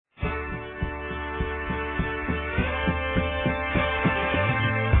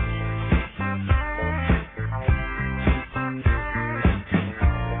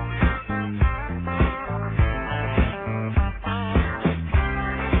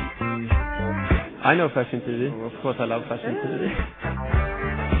I know fashion TV. Of course, I love fashion TV.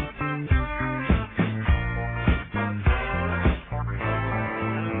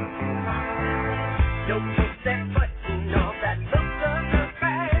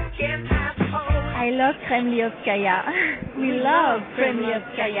 I love Kremlyovskaya. We love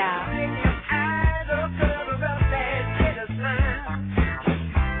Kremlyovskaya.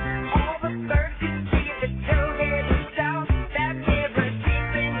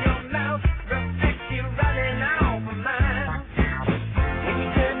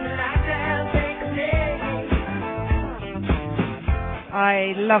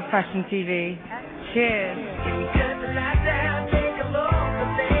 I love fashion TV. Cheers.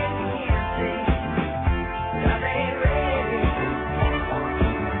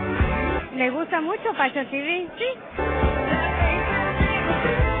 ¿Le gusta mucho Fashion TV? Sí.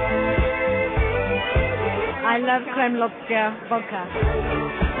 I love Kremlyovskaya Vodka.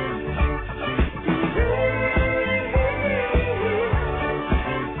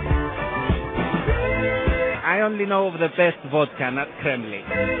 I only know of the best vodka, not Kremlin.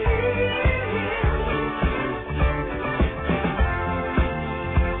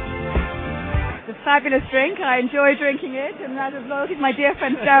 It's a fabulous drink. I enjoy drinking it, and as well as my dear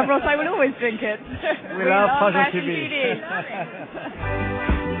friend Stavros, I will always drink it. We love Fashion TV.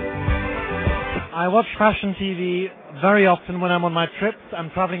 I watch Fashion TV very often when I'm on my trips. I'm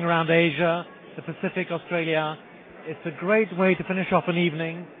traveling around Asia, the Pacific, Australia. It's a great way to finish off an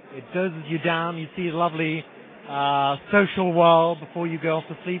evening. It dozes you down. You see a lovely social world before you go off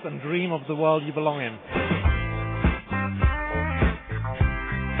to sleep and dream of the world you belong in.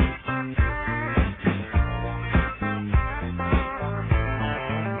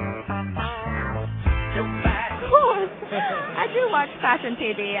 I do watch Fashion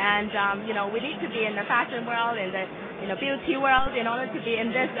TV, and we need to be in the fashion world, in the beauty world, in order to be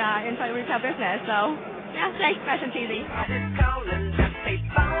in this inside retail business. So, yeah, thanks, Fashion TV.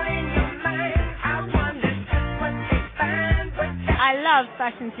 I love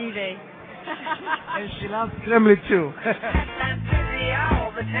Fashion TV. And she loves Kremlin too.